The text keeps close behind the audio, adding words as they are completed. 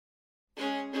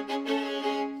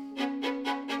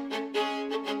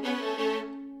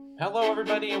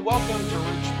everybody, and welcome to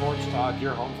Rich Sports Talk,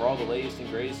 your home for all the latest and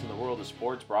greatest in the world of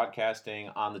sports broadcasting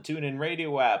on the TuneIn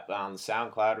Radio app, on the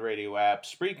SoundCloud Radio app,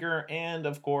 Spreaker, and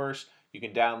of course, you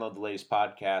can download the latest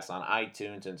podcasts on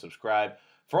iTunes and subscribe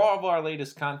for all of our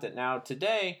latest content. Now,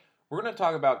 today, we're going to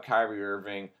talk about Kyrie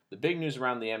Irving. The big news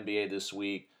around the NBA this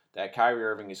week, that Kyrie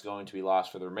Irving is going to be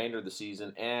lost for the remainder of the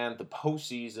season and the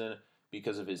postseason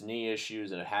because of his knee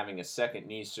issues and having a second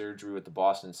knee surgery with the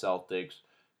Boston Celtics,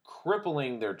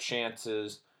 crippling their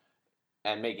chances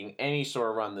at making any sort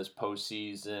of run this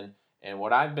postseason. And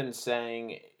what I've been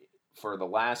saying for the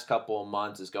last couple of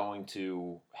months is going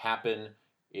to happen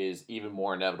is even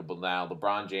more inevitable now.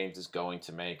 LeBron James is going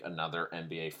to make another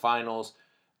NBA Finals.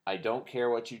 I don't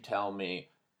care what you tell me.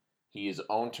 He has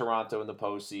owned Toronto in the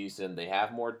postseason. They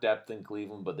have more depth than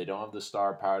Cleveland, but they don't have the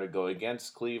star power to go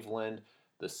against Cleveland.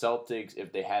 The Celtics,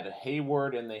 if they had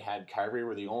Hayward and they had Kyrie,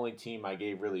 were the only team I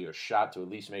gave really a shot to at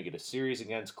least make it a series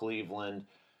against Cleveland.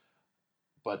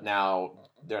 But now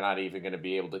they're not even going to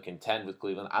be able to contend with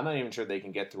Cleveland. I'm not even sure they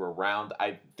can get through a round.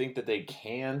 I think that they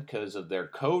can because of their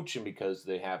coach and because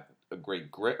they have a great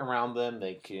grit around them.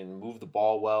 They can move the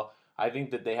ball well. I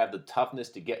think that they have the toughness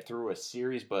to get through a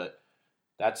series, but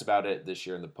that's about it this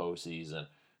year in the postseason.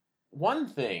 One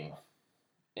thing,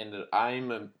 and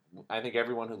I think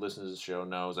everyone who listens to this show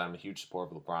knows I'm a huge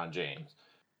supporter of LeBron James.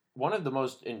 One of the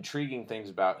most intriguing things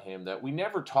about him that we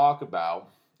never talk about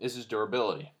is his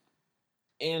durability.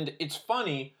 And it's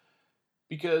funny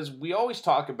because we always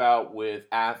talk about with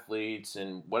athletes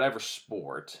and whatever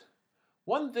sport,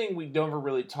 one thing we never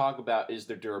really talk about is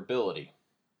their durability.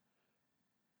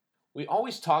 We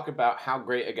always talk about how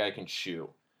great a guy can shoot,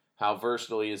 how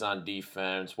versatile he is on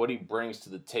defense, what he brings to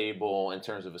the table in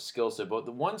terms of a skill set. But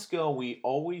the one skill we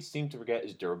always seem to forget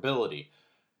is durability.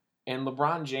 And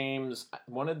LeBron James,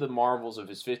 one of the marvels of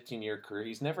his 15-year career,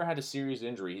 he's never had a serious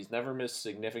injury. He's never missed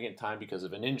significant time because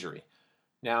of an injury.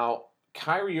 Now,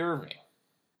 Kyrie Irving,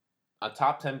 a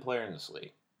top 10 player in this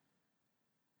league,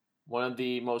 one of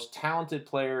the most talented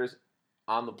players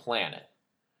on the planet,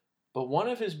 but one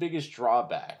of his biggest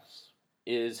drawbacks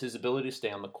is his ability to stay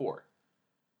on the court.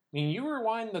 I mean, you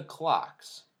rewind the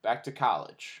clocks back to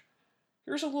college.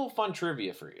 Here's a little fun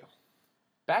trivia for you.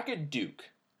 Back at Duke,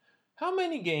 how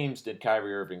many games did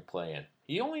Kyrie Irving play in?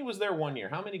 He only was there 1 year.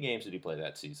 How many games did he play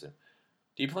that season?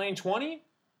 Did he play in 20?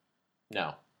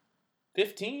 No.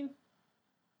 15?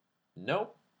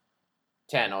 Nope.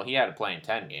 10. Oh, he had to play in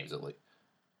 10 games at least.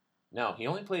 No, he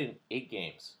only played in 8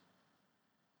 games.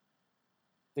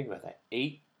 Think about that.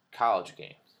 8 college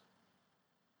games.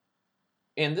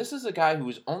 And this is a guy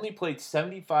who's only played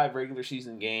 75 regular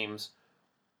season games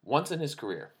once in his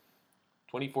career,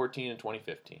 2014 and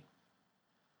 2015.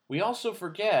 We also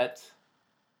forget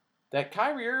that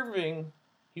Kyrie Irving,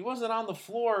 he wasn't on the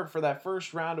floor for that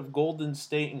first round of Golden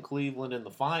State and Cleveland in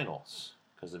the finals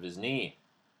because of his knee,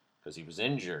 because he was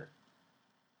injured.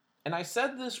 And I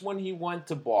said this when he went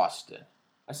to Boston.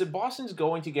 I said Boston's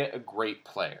going to get a great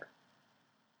player.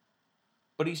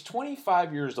 But he's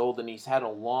 25 years old and he's had a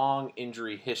long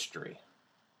injury history.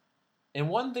 And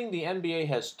one thing the NBA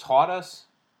has taught us,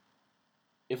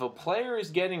 if a player is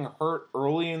getting hurt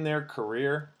early in their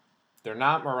career, they're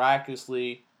not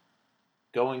miraculously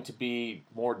going to be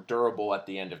more durable at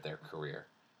the end of their career.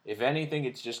 If anything,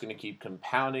 it's just going to keep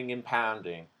compounding and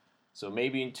pounding. So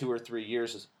maybe in 2 or 3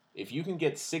 years, if you can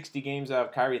get 60 games out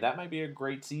of Kyrie, that might be a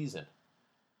great season.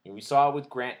 And we saw it with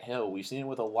Grant Hill. We've seen it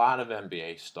with a lot of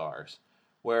NBA stars.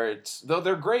 Where though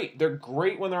they're great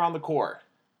when they're on the court.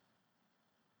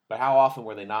 But how often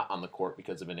were they not on the court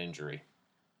because of an injury?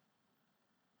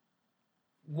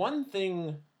 One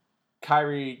thing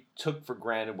Kyrie took for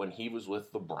granted when he was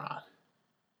with LeBron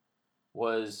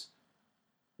was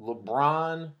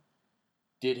LeBron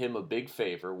did him a big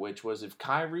favor, which was if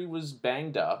Kyrie was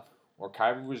banged up or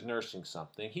Kyrie was nursing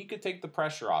something, he could take the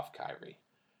pressure off Kyrie.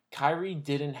 Kyrie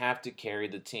didn't have to carry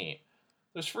the team.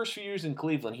 Those first few years in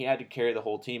Cleveland, he had to carry the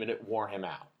whole team, and it wore him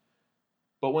out.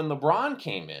 But when LeBron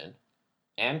came in,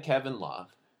 and Kevin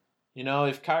Love,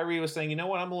 if Kyrie was saying, you know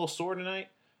what, I'm a little sore tonight,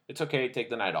 it's okay, take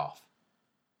the night off.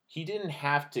 He didn't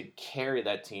have to carry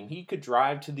that team. He could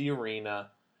drive to the arena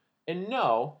and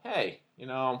know, hey,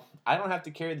 I don't have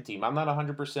to carry the team. I'm not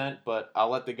 100%, but I'll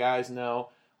let the guys know.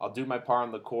 I'll do my part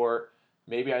on the court.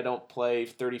 Maybe I don't play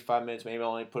 35 minutes. Maybe I'll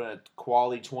only put in a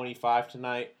quality 25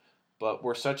 tonight. But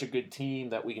we're such a good team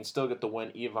that we can still get the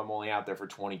win even if I'm only out there for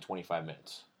 20, 25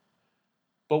 minutes.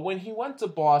 But when he went to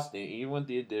Boston, even with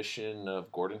the addition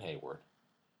of Gordon Hayward,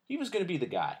 he was going to be the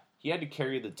guy. He had to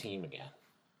carry the team again.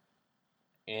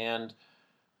 And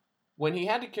when he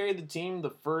had to carry the team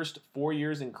the first 4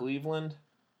 years in Cleveland,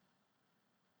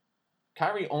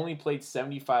 Kyrie only played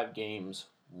 75 games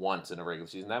once in a regular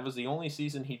season. That was the only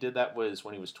season he did that was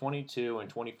when he was 22 in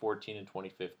 2014 and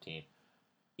 2015.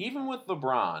 Even with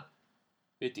LeBron,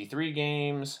 53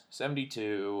 games,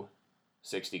 72,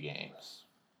 60 games.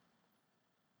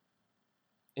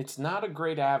 It's not a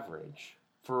great average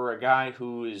for a guy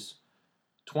who is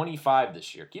 25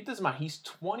 this year. Keep this in mind, he's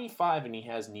 25 and he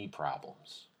has knee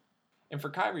problems. And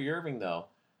for Kyrie Irving, though,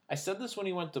 I said this when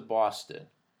he went to Boston.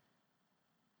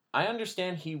 I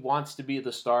understand he wants to be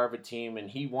the star of a team and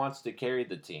he wants to carry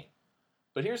the team.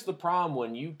 But here's the problem: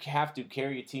 when you have to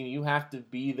carry a team, you have to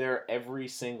be there every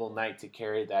single night to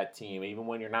carry that team, even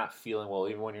when you're not feeling well,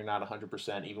 even when you're not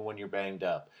 100%, even when you're banged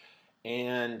up.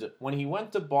 And when he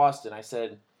went to Boston, I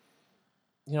said,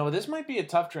 this might be a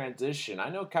tough transition. I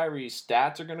know Kyrie's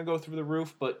stats are going to go through the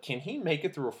roof, but can he make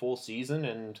it through a full season?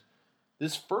 And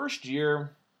this first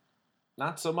year,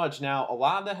 not so much. Now, a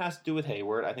lot of that has to do with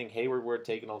Hayward. I think Hayward would have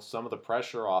taken some of the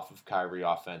pressure off of Kyrie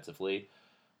offensively.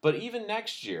 But even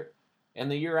next year and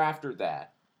the year after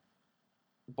that,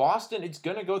 Boston, it's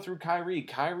going to go through Kyrie.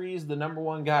 Kyrie is the number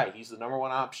one guy. He's the number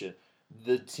one option.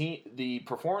 The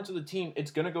performance of the team,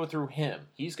 it's going to go through him.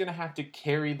 He's going to have to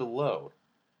carry the load.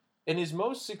 And his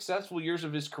most successful years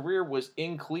of his career was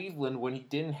in Cleveland when he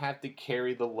didn't have to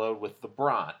carry the load with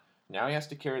LeBron. Now he has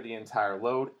to carry the entire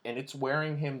load, and it's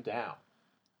wearing him down.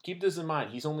 Keep this in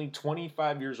mind. He's only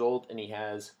 25 years old, and he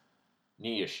has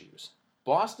knee issues.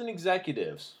 Boston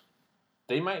executives,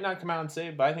 they might not come out and say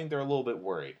it, but I think they're a little bit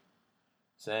worried.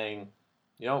 Saying,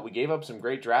 we gave up some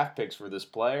great draft picks for this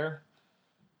player,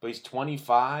 but he's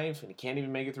 25 and he can't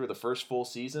even make it through the first full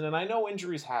season. And I know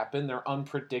injuries happen. They're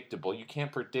unpredictable. You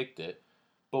can't predict it.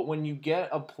 But when you get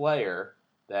a player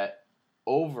that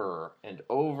over and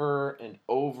over and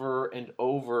over and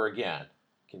over again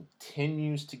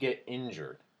continues to get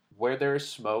injured, where there is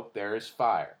smoke, there is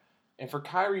fire. And for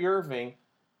Kyrie Irving,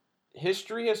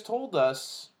 history has told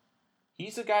us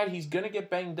he's a guy, he's going to get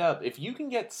banged up. If you can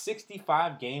get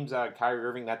 65 games out of Kyrie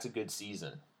Irving, that's a good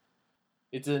season.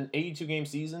 It's an 82-game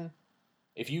season.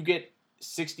 If you get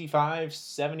 65,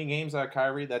 70 games out of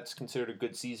Kyrie, that's considered a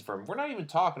good season for him. We're not even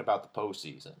talking about the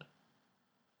postseason.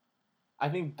 I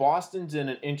think Boston's in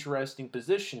an interesting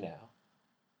position now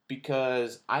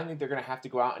because I think they're going to have to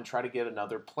go out and try to get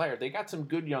another player. They got some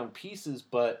good young pieces,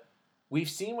 but we've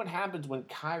seen what happens when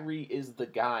Kyrie is the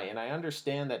guy, and I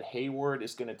understand that Hayward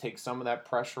is going to take some of that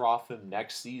pressure off him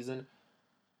next season.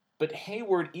 But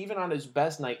Hayward, even on his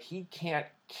best night, he can't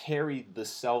carry the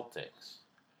Celtics.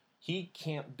 He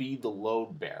can't be the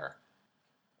load bearer.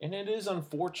 And it is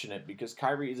unfortunate because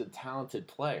Kyrie is a talented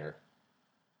player.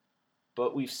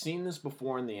 But we've seen this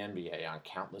before in the NBA on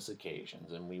countless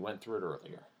occasions, and we went through it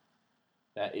earlier.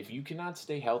 That if you cannot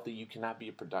stay healthy, you cannot be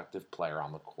a productive player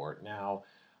on the court. Now,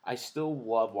 I still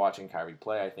love watching Kyrie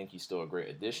play. I think he's still a great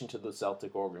addition to the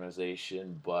Celtic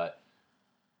organization. But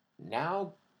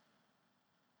now,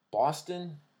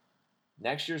 Boston,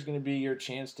 next year's going to be your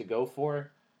chance to go for it.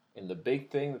 And the big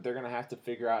thing that they're going to have to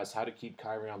figure out is how to keep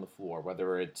Kyrie on the floor,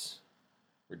 whether it's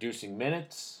reducing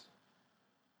minutes,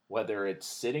 whether it's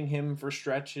sitting him for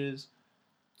stretches.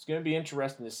 It's going to be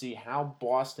interesting to see how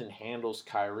Boston handles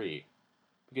Kyrie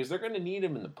because they're going to need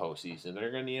him in the postseason.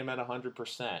 They're going to need him at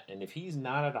 100%. And if he's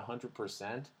not at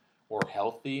 100% or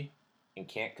healthy and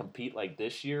can't compete like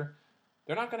this year,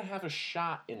 they're not going to have a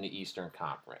shot in the Eastern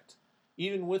Conference.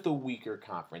 Even with a weaker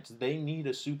conference, they need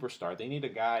a superstar. They need a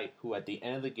guy who at the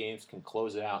end of the games can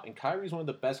close it out. And Kyrie's one of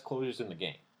the best closers in the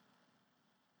game.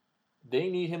 They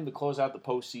need him to close out the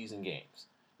postseason games.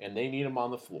 And they need him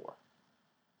on the floor.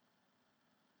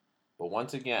 But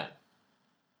once again,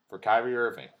 for Kyrie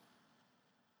Irving,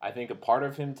 I think a part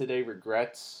of him today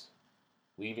regrets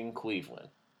leaving Cleveland.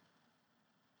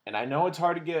 And I know it's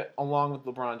hard to get along with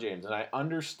LeBron James. And I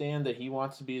understand that he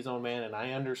wants to be his own man. And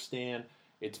I understand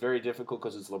it's very difficult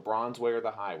because it's LeBron's way or the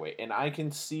highway. And I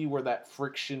can see where that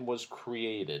friction was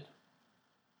created.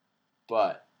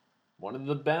 But one of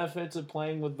the benefits of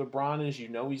playing with LeBron is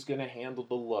he's going to handle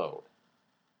the load.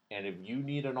 And if you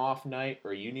need an off night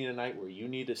or you need a night where you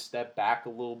need to step back a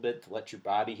little bit to let your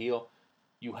body heal,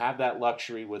 you have that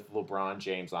luxury with LeBron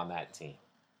James on that team.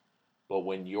 But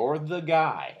when you're the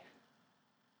guy,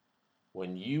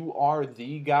 when you are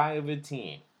the guy of a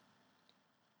team,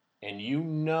 and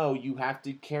you have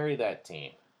to carry that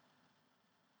team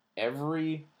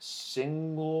every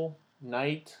single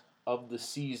night of the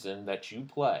season that you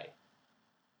play,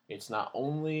 it's not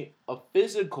only a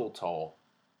physical toll,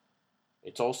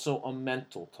 it's also a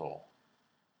mental toll.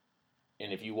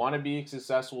 And if you want to be a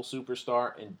successful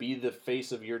superstar and be the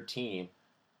face of your team,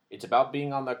 it's about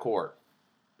being on the court.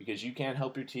 Because you can't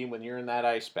help your team when you're in that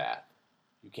ice bath.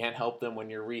 You can't help them when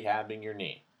you're rehabbing your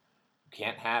knee. You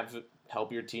can't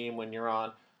help your team when you're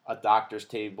on a doctor's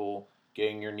table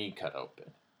getting your knee cut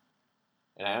open.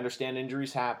 And I understand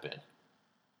injuries happen.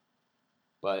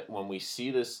 But when we see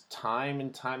this time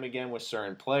and time again with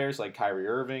certain players like Kyrie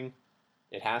Irving,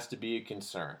 it has to be a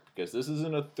concern because this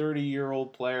isn't a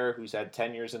 30-year-old player who's had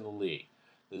 10 years in the league.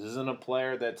 This isn't a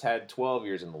player that's had 12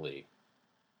 years in the league.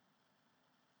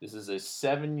 This is a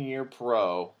 7-year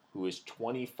pro who is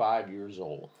 25 years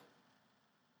old.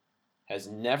 Has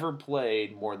never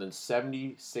played more than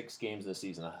 76 games in a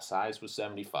season. The highest was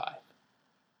 75.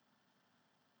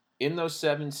 In those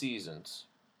 7 seasons,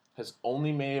 has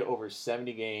only made it over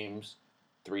 70 games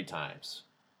 3 times.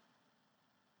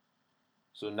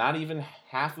 So not even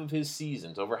half of his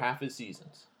seasons, over half his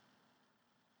seasons.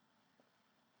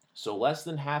 So less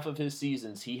than half of his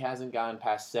seasons, he hasn't gotten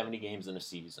past 70 games in a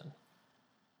season.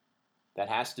 That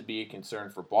has to be a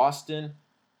concern for Boston.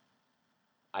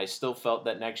 I still felt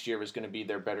that next year was going to be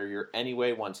their better year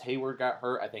anyway. Once Hayward got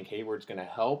hurt, I think Hayward's going to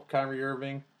help Kyrie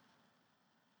Irving.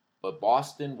 But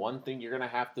Boston, one thing you're going to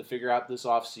have to figure out this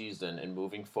offseason and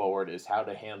moving forward is how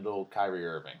to handle Kyrie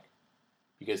Irving.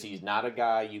 Because he's not a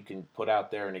guy you can put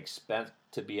out there and expect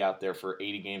to be out there for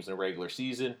 80 games in a regular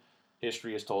season.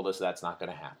 History has told us that's not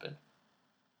going to happen.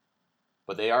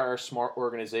 But they are a smart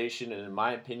organization, and in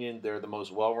my opinion, they're the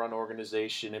most well-run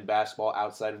organization in basketball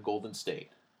outside of Golden State.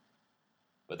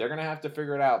 But they're going to have to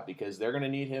figure it out because they're going to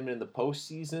need him in the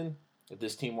postseason if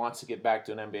this team wants to get back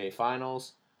to an NBA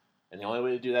Finals. And the only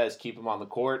way to do that is keep him on the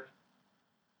court.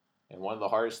 And one of the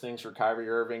hardest things for Kyrie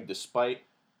Irving, despite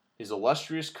his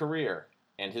illustrious career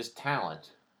and his talent,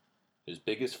 his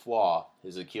biggest flaw,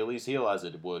 his Achilles heel as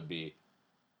it would be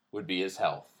his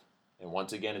health. And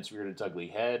once again, it's reared its ugly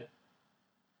head.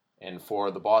 And for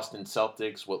the Boston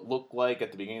Celtics, what looked like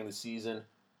at the beginning of the season,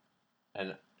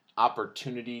 an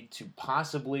opportunity to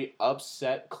possibly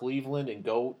upset Cleveland and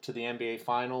go to the NBA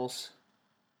Finals,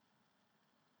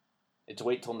 it's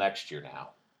wait till next year now.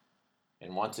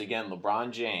 And once again,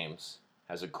 LeBron James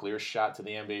has a clear shot to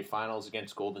the NBA Finals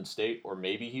against Golden State or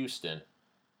maybe Houston.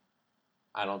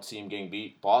 I don't see him getting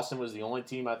beat. Boston was the only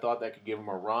team I thought that could give him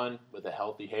a run with a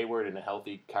healthy Hayward and a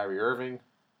healthy Kyrie Irving.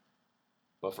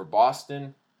 But for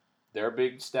Boston, their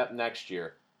big step next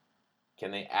year,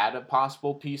 can they add a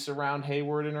possible piece around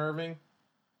Hayward and Irving?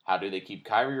 How do they keep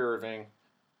Kyrie Irving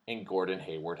and Gordon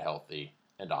Hayward healthy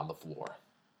and on the floor?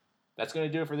 That's going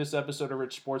to do it for this episode of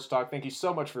Rich Sports Talk. Thank you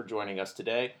so much for joining us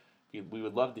today. We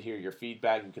would love to hear your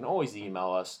feedback. You can always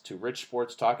email us to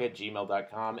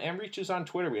richsportstalk@gmail.com and reach us on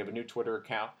Twitter. We have a new Twitter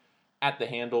account at the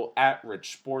handle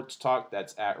 @richsportstalk.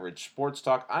 That's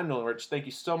 @richsportstalk. I'm Nolan Rich. Thank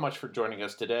you so much for joining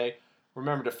us today.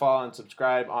 Remember to follow and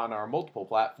subscribe on our multiple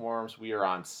platforms. We are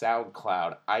on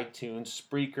SoundCloud, iTunes,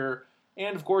 Spreaker,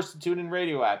 and of course the TuneIn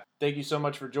Radio app. Thank you so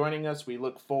much for joining us. We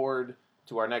look forward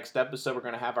to our next episode. We're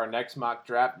going to have our next mock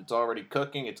draft. It's already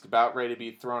cooking. It's about ready to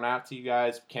be thrown out to you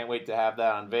guys. Can't wait to have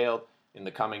that unveiled in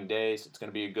the coming days. It's going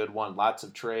to be a good one. Lots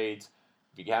of trades.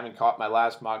 If you haven't caught my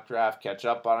last mock draft, catch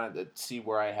up on it. See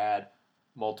where I had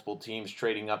multiple teams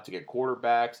trading up to get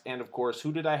quarterbacks. And of course,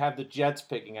 who did I have the Jets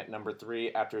picking at number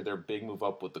 3 after their big move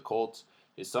up with the Colts?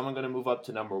 Is someone going to move up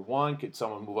to number 1? Could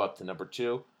someone move up to number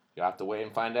 2? You'll have to wait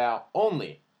and find out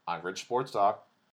only on Rich Sports Talk.